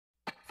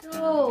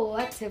So,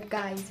 what's up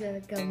guys?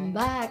 Welcome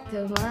back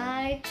to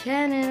my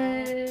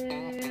channel!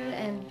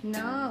 And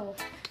now,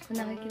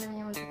 kung nakikita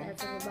niyo magkita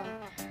sa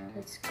baba,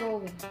 let's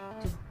go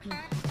to be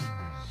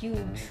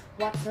huge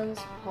Watson's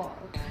Hall.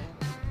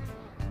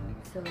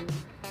 So,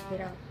 check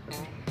it out.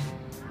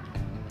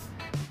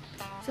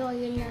 So,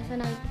 yun nga,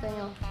 sa nakikita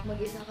nyo,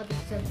 mag-isa ka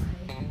dito sa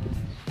bahay.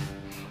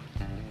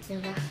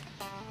 Diba?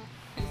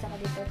 Isa ka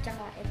dito,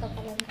 tsaka ito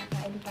pa lang,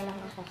 kakain pa lang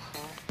ako.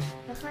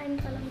 Kakain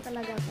pa lang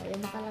talaga ako,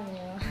 yun pa lang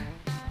yun.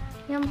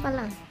 Yan pa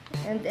lang.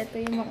 And ito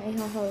yung mga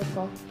ihahaul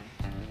ko.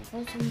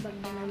 Tapos yung bag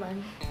na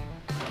naman.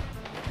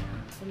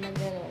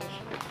 Sumagano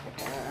siya.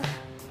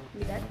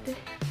 Bigat.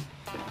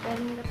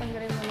 Pero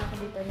natanggalin mo na ako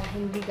dito na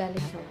hindi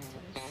galing sa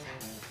Watsons.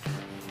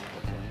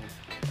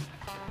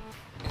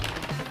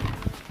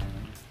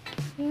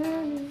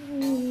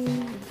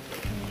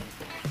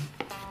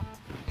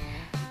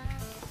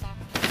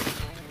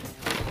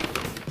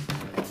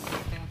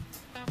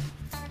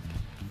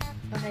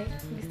 Okay,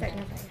 mag-start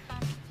na tayo.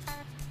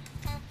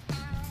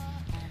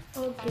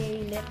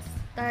 Okay, let's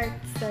start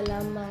sa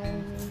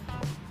laman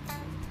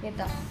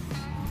nito.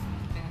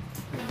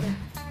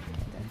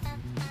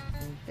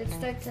 Let's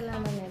start sa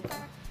laman nito.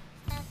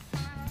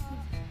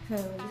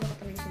 Gusto ko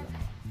talaga sila.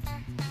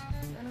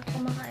 Ano,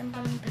 kumakain pa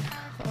lang talaga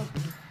ako.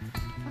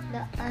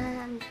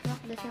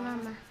 Makda si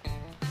mama.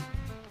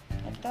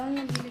 Ito,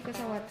 nabili ko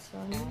sa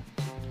Watson.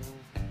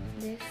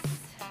 This.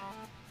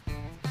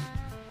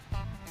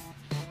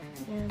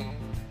 Yan.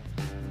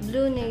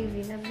 Blue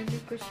Navy.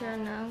 Nabili ko siya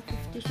ng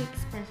 56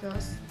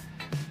 pesos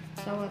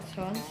sa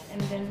Watsons.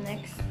 And then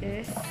next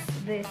is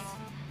this.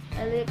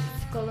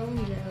 Ellipse Cologne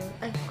Gel.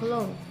 Ay,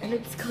 Cologne.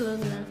 Ellipse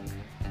Cologne lang.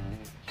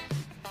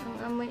 Ang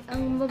amoy,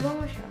 ang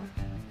mabango siya.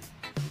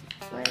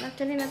 Well,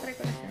 actually, na-try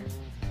ko na siya.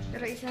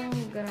 Pero isang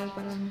gano'n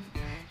pa lang.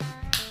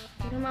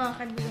 Pero mga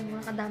kaibigan,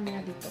 mga kadami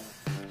na dito.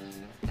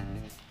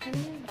 Ano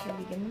yun?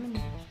 Kaibigan naman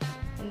eh.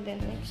 And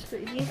then next to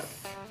is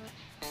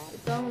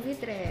itong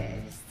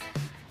Vitres.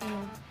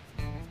 Ano?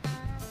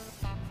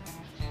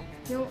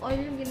 Yung oil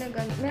yung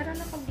ginagamit. Meron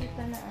akong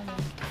dito na ano.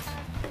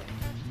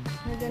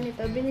 Na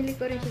ganito. Binili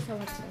ko rin siya sa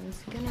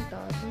Watsons.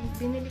 Ganito.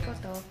 Binili ko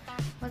to.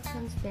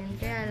 Watsons din.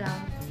 Kaya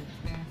lang.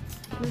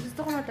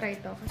 Gusto ko na-try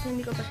to. Kasi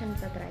hindi ko pa siya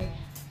natatry.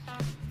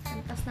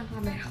 Ang taas ng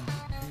camera ko.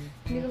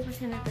 Hindi ko pa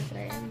siya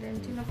natatry. And then,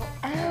 sino ko.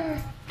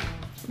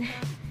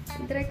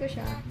 Try ko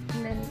siya.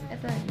 And then,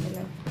 ito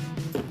na.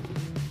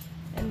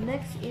 And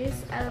next is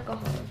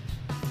alcohol.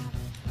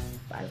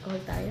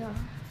 Pa-alcohol tayo.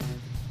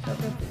 So,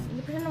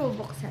 hindi pa siya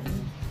nabubuksan.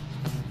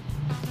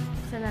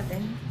 Buksan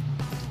natin.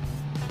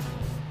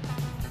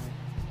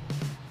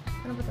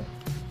 Ano ba to?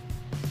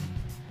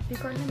 Hindi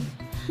ko alam.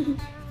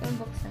 Yung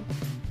buksan.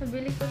 So,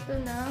 bili ko to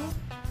ng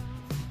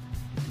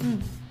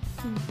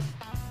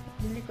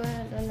bili ko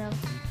na to ng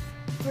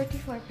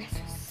 44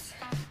 pesos.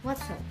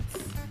 Watsons.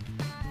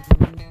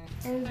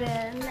 And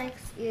then,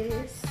 next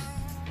is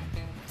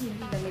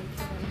damit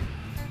ko na.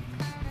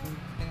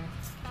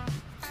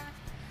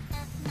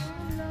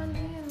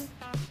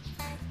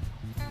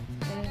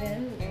 And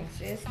then, next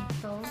is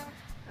itong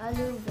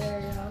aloe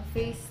vera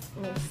face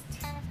mist.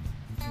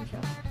 Ano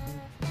siya?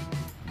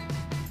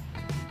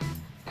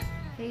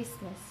 Face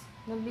mist.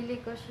 Nabili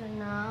ko siya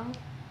ng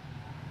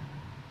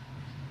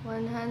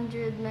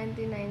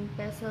 199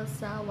 pesos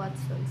sa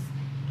Watsons.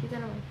 Kita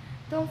naman.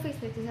 Itong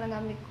face mist, isa lang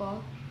gamit ko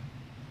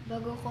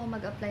bago ko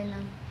mag-apply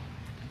ng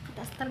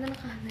taas talaga ng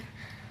camera.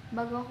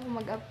 Bago ako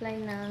mag-apply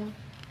ng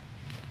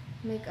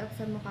makeup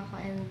sa mukha ko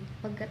and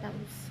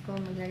pagkatapos ko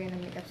maglagay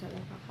ng makeup sa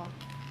mukha ko.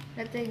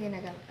 Ito yung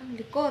ginagamit. Ang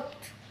likot!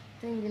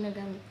 Ito yung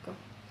ginagamit ko.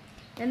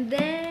 And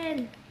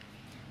then,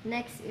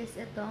 next is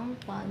itong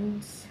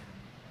Pond's.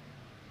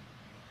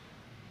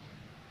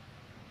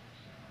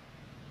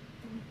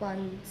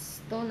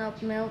 Pond's Tone Up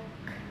Milk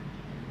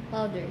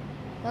Powder.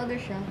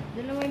 Powder siya.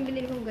 Dalawa yung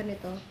binili kong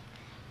ganito.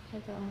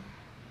 Ito.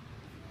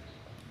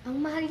 Ang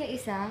mahal niya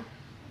isa,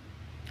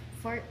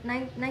 for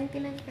 99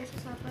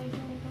 pesos ata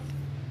yung nito.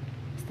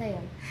 Basta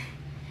yan.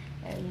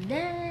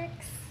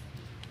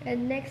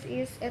 And next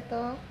is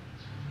ito,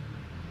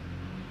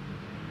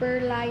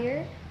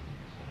 Perlier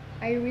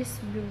Iris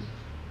Blue.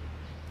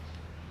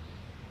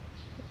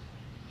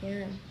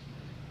 Yan.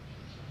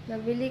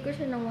 Nabili ko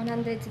siya ng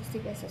 160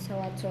 pesos sa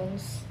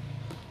Watsons.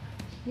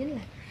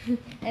 Yun lang.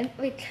 And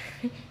wait,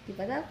 di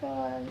pa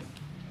tapos.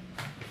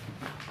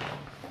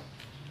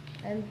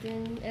 And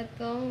then,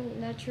 itong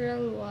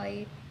Natural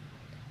White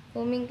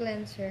Foaming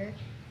Cleanser.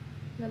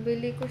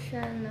 Nabili ko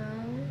siya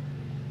ng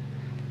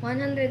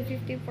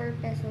 154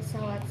 pesos sa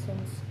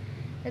Watsons.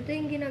 Ito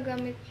yung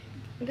ginagamit,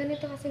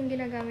 ganito kasi yung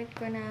ginagamit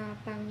ko na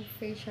pang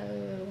facial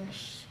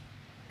wash.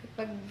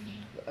 Kapag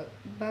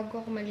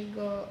bago ako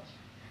maligo,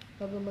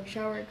 bago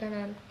mag-shower ka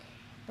na,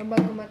 o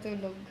bago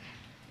matulog.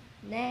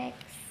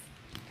 Next!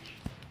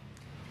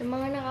 Sa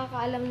mga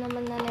nakakaalam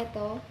naman na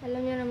nito,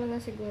 alam nyo naman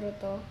na siguro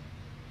to.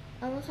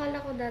 Ang akala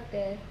ko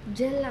dati,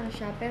 gel lang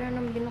siya, pero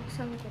nang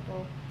binuksan ko to,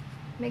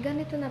 may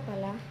ganito na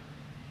pala.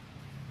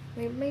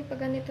 May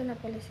paganito na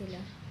pala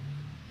sila.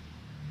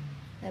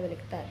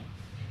 Nabaliktad.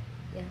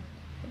 Yan.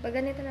 Pag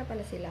ganito na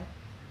pala sila.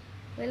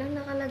 Walang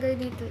nakalagay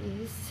dito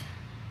is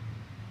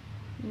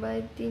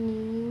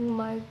Whitening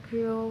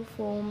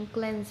Microfoam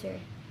Cleanser.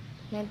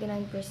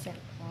 99%.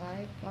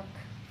 Alright, fuck.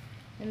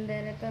 And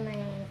then, ito na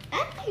yung...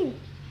 Ay!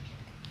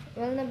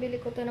 Well, nabili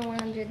ko to ng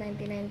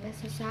 199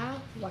 pesos sa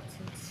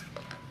Watsons.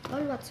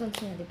 All Watsons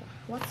na, diba?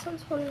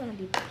 Watsons all na,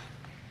 diba?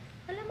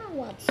 Alam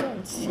mo,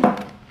 Watsons.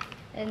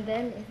 And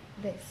then,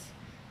 this.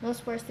 No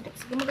spore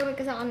strips. Gumagamit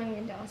kasi ako ng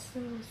ganyan.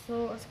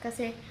 So,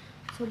 kasi,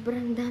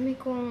 sobrang dami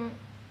kong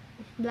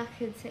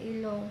blackhead sa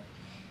ilong.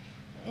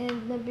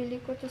 And, nabili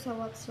ko to sa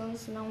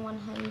Watsons ng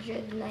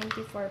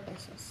 194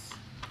 pesos.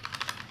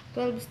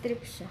 12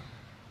 strips siya.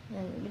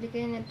 Yan, bili ko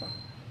yun ito.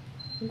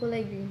 Yung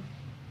kulay green.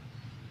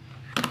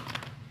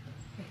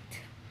 Right.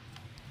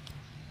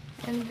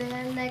 And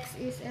then, next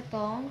is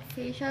itong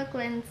Facial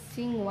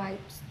Cleansing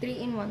Wipes.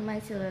 3-in-1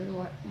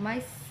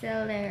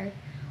 micellar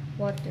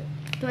water.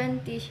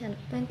 20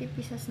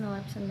 pesos na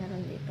wipes ang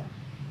meron dito.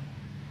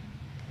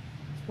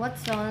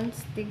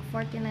 Watsons, tig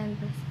 49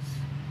 pesos.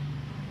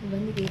 Diba,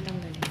 hindi dito ang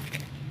galing.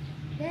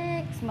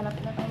 Next,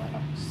 malapit na tayo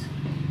matapos.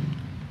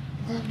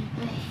 Dami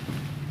pa eh.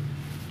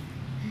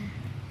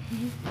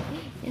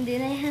 Hindi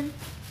na yan.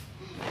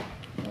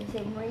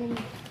 Save mo yun.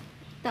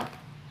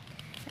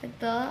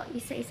 Ito,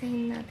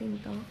 isa-isahin natin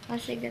to.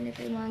 Kasi ganito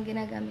yung mga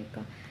ginagamit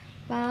ko.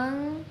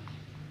 Pang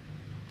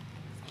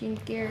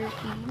skincare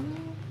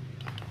routine.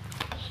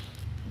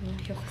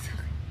 Nasyo ko sa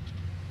akin.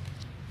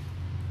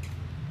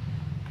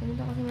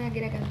 Ganito kasi mga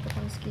ginagamit ko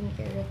pang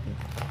skincare routine.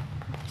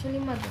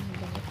 Actually, madami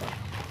lang ito.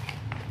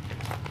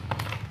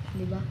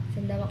 Diba?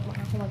 Sandamak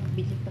ako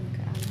magbili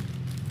pagkaan.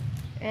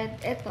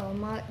 At eto,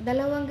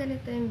 dalawang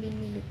ganito yung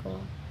binili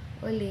ko.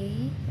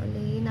 Olay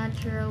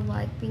Natural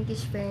White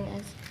Pinkish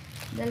Fairness.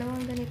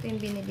 Dalawang ganito yung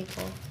binili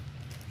ko.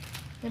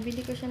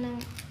 Nabili ko siya ng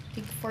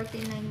tig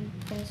 49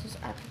 pesos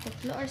at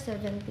tatlo or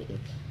 78.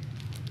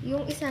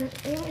 Yung isa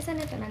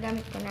nito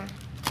nagamit ko na.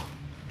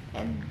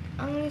 And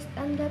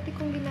ang dati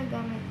kong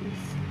ginagamit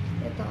is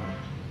ito,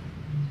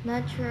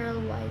 Natural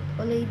White.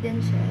 Olay din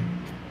siya.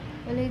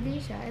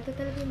 Ito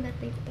talaga yung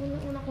dati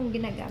una kong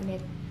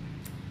ginagamit.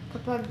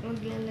 Kapag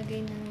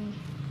maglalagay ng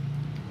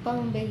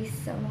pang-base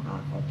sa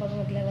mukha ko, pag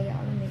maglalagay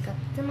ako ng makeup,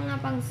 sa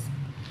mga pang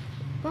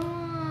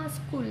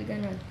school,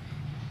 ganun.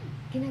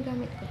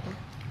 Ginagamit ko ta.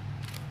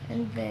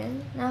 And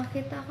then,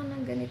 nakakita ako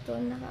ng ganito,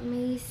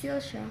 may seal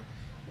siya.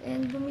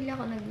 And bumili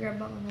ako, nag-grab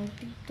ako ng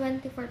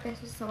 24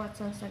 pesos sa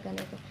Watsons sa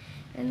ganito.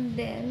 And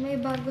then, may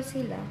bago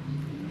sila.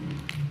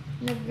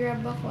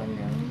 Nag-grab ako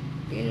ng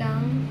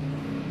ilang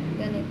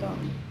ganito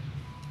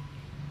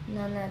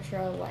na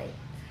natural white.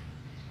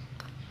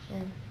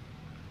 Yan.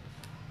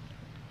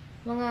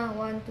 Mga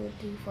 1, 2,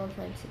 3, 4,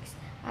 5, 6.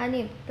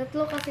 6.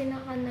 Tatlo kasi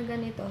na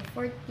ganito,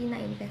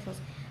 49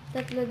 pesos.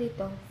 Tatlo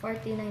dito,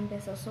 49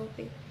 pesos. So,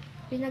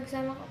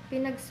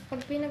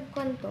 pag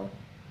pinagkonto,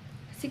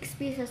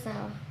 6 pieces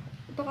na.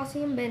 Ito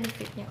kasi yung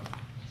benefit niya.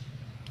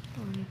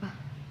 Oh, diba?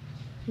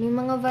 May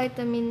mga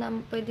vitamin na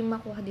pwede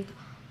makuha dito.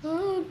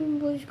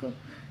 Pimples ko.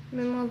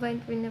 May mga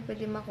vitamin na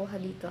pwede makuha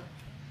dito.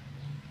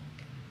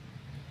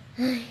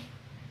 Ay.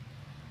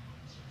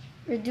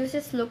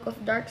 Reduces look of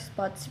dark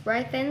spots,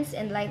 brightens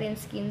and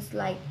lightens skin's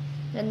light,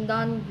 and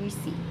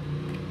non-greasy.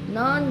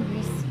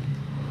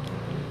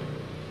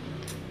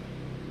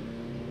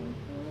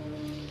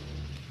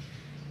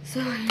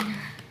 So, yun na.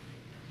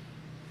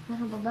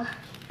 Ano ba?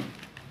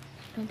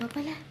 Ano ba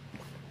pala?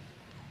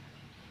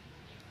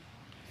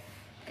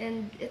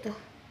 And ito.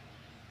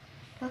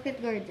 Pocket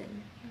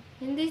Garden.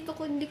 Hindi ko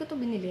to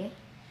binili.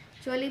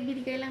 Actually,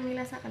 binigay lang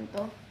nila sa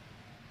kanto.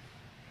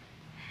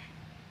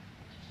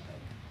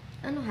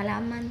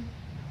 Halaman.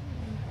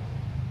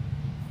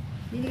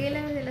 Binigay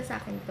lang nila sa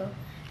akin to.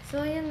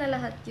 So, yan na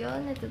lahat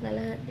yun. Ito na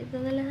lahat.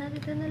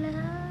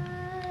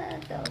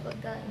 Ang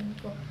pagkain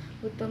ko.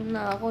 Gutom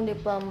na ako, hindi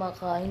pa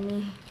makain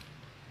eh.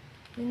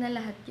 Yun na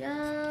lahat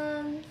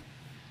yan.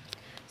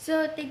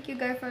 So, thank you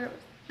guys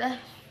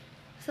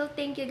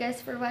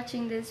for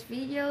watching this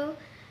video.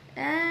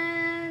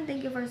 And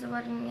thank you for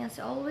supporting me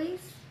as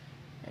always.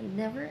 And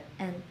never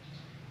end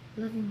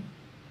loving me.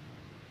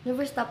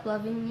 Never stop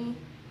loving me.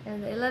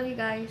 And I love you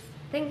guys.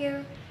 Thank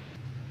you.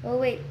 Oh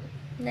wait,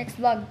 next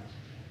vlog.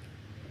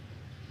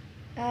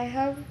 I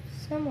have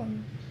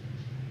someone.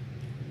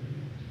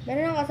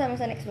 Meron akong kasama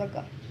sa next vlog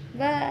ko.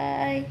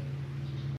 Bye!